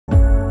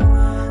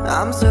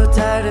I'm so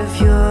tired of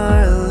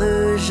your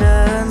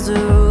illusions, the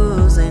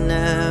rules they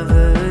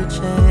never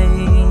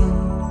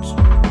change.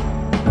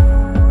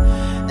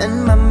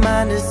 And my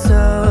mind is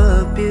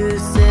so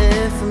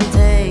abusive from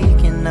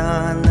taking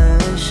on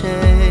the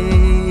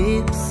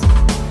shapes.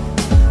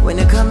 When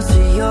it comes to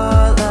your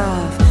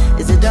love,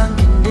 is it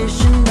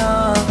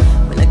unconditional?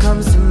 When it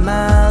comes to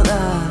my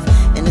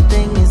love,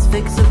 anything is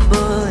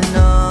fixable, and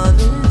all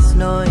this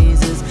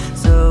noise is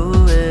so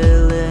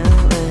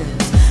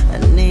relentless. I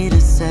need a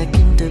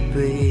second to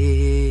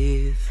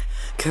breathe.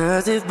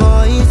 Cause if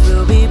boys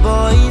will be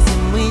boys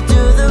and we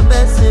do the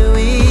best that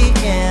we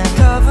can,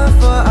 cover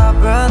for our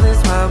brothers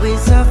while we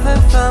suffer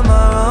from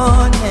our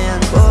own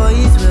hands.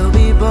 Boys will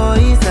be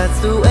boys, that's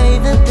the way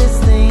that this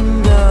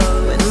thing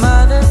goes. When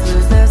mothers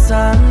lose their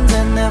sons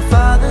and their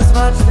fathers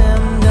watch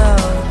them go.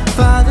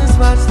 Fathers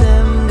watch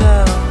them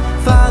go.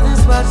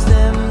 Fathers watch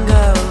them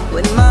go.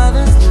 When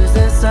mothers lose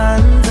their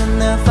sons and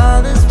their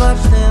fathers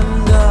watch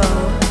them go.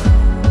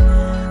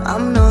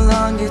 I'm no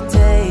longer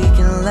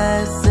taking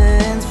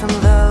lessons from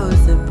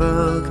those that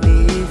broke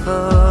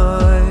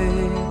before.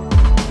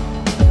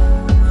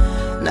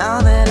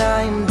 Now that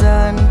I'm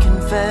done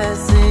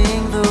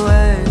confessing the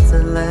words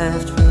that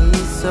left me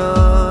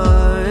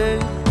sore.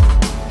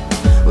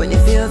 When you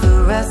feel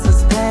the restless